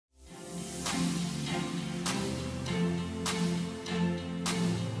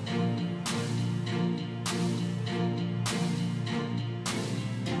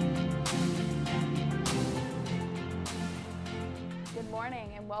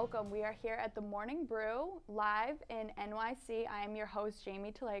welcome. We are here at the Morning Brew live in NYC. I am your host,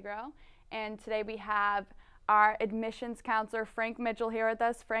 Jamie Tallegro, and today we have our admissions counselor, Frank Mitchell, here with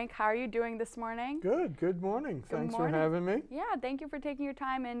us. Frank, how are you doing this morning? Good. Good morning. Thanks for having me. Yeah, thank you for taking your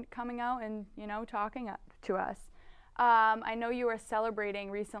time and coming out and, talking to us. I know you were celebrating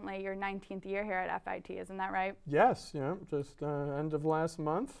recently your 19th year here at FIT, isn't that right? Yes, just end of last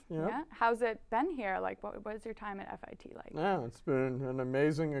month. Yeah. How's it been here? Like, what was your time at FIT like? Yeah, it's been an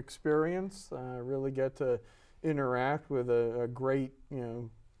amazing experience. Really get to interact with a great,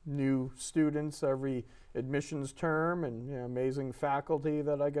 new students every admissions term, and amazing faculty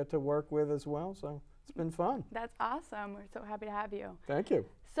that I get to work with as well. So it's been fun. That's awesome. We're so happy to have you. Thank you.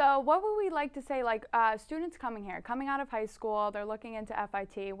 So what would we like to say, students coming here, coming out of high school, they're looking into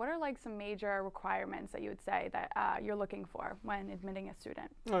FIT, what are some major requirements that you would say that you're looking for when admitting a student?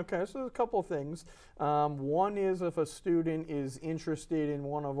 Okay, so there's a couple of things. One is if a student is interested in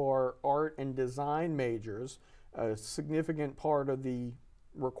one of our art and design majors, a significant part of the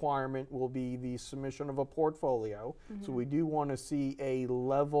requirement will be the submission of a portfolio. Mm-hmm. So we do want to see a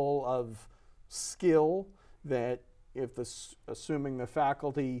level of skill that assuming the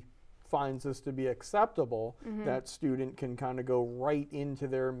faculty finds this to be acceptable, mm-hmm. that student can kind of go right into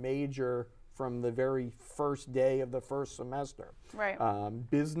their major from the very first day of the first semester. Right.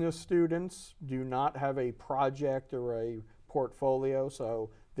 Business students do not have a project or a portfolio, so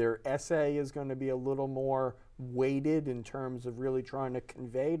their essay is going to be a little more weighted in terms of really trying to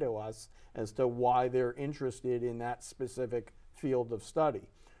convey to us as to why they're interested in that specific field of study.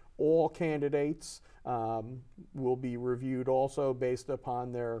 All candidates will be reviewed also based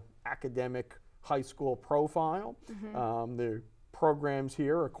upon their academic high school profile. Mm-hmm. The programs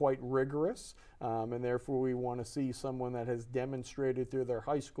here are quite rigorous, and therefore we want to see someone that has demonstrated through their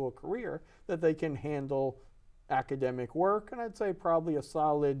high school career that they can handle academic work, and I'd say probably a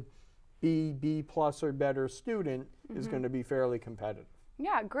solid B plus or better student mm-hmm. is going to be fairly competitive.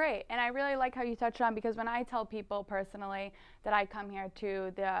 Yeah, great. And I really like how you touched on, because when I tell people personally that I come here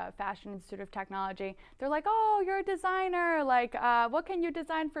to the Fashion Institute of Technology, they're like, oh, you're a designer. What can you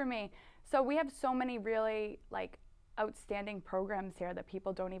design for me? So we have so many really outstanding programs here that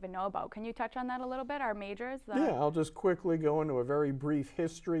people don't even know about. Can you touch on that a little bit, our majors? Yeah, I'll just quickly go into a very brief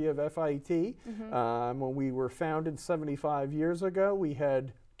history of FIT. Mm-hmm. When we were founded 75 years ago, we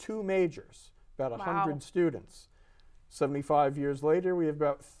had 2 majors, about 100 wow. students. 75 years later, we have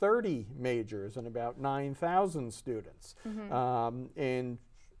about 30 majors and about 9,000 students. Mm-hmm. And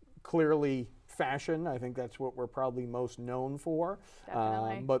clearly, fashion, I think that's what we're probably most known for.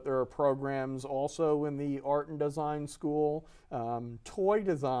 But there are programs also in the art and design school. Toy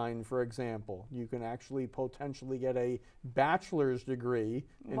design, for example. You can actually potentially get a bachelor's degree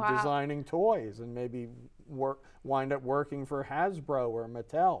in wow. designing toys and maybe wind up working for Hasbro or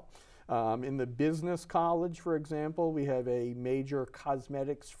Mattel. In the business college, for example, we have a major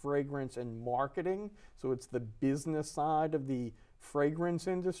cosmetics, fragrance, and marketing. So it's the business side of the fragrance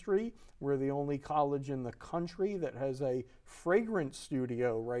industry. We're the only college in the country that has a fragrance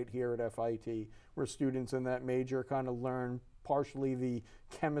studio right here at FIT, where students in that major kind of learn partially the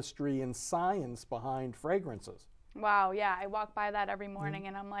chemistry and science behind fragrances. Wow, yeah, I walk by that every morning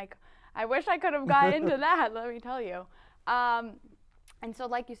and I'm like, I wish I could have got into that, let me tell you. And so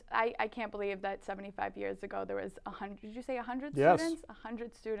I can't believe that 75 years ago there was 100, did you say 100 yes. students?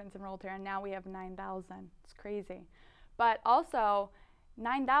 100 students enrolled here, and now we have 9,000. It's crazy. But also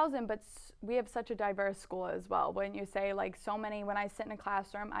 9,000, but we have such a diverse school as well. When you say so many, when I sit in a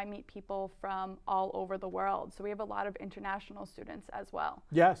classroom, I meet people from all over the world. So we have a lot of international students as well.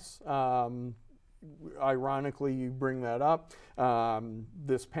 Yes. Ironically, you bring that up.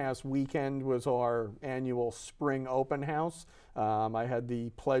 This past weekend was our annual spring open house. I had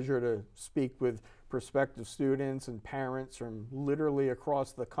the pleasure to speak with prospective students and parents from literally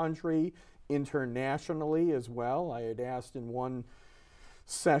across the country, internationally as well. I had asked in one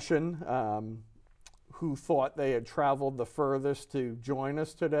session who thought they had traveled the furthest to join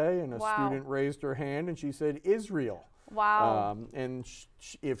us today, and a wow. student raised her hand and she said Israel. Wow. And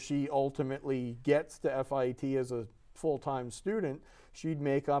if she ultimately gets to FIT as a full-time student, she'd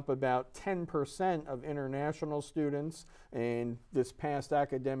make up about 10% of international students. And this past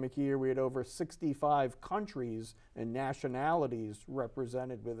academic year, we had over 65 countries and nationalities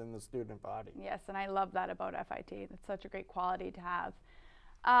represented within the student body. Yes, and I love that about FIT. It's such a great quality to have.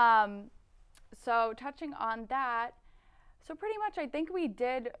 So touching on that, so pretty much I think we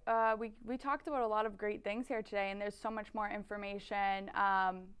did, we talked about a lot of great things here today, and there's so much more information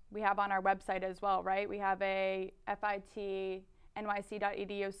we have on our website as well, right? We have a FIT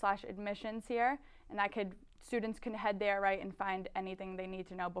nyc.edu/admissions here, and that could students can head there, right, and find anything they need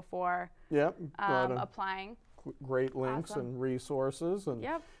to know before Yep. applying. Great links Awesome. and resources. And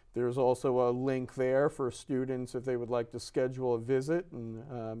Yep. there's also a link there for students if they would like to schedule a visit and,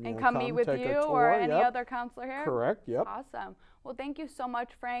 come meet with take a you tour. or any Yep. other counselor here? Correct, yep. Awesome. Well, thank you so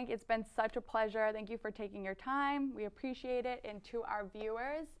much, Frank. It's been such a pleasure. Thank you for taking your time. We appreciate it. And to our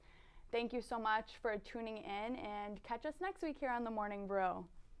viewers, thank you so much for tuning in, and catch us next week here on The Morning Brew.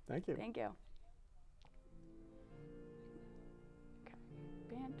 Thank you. Thank you. Okay.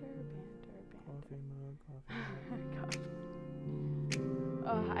 Banter. Coffee mug, coffee mug.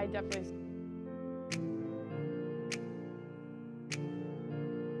 Oh, I definitely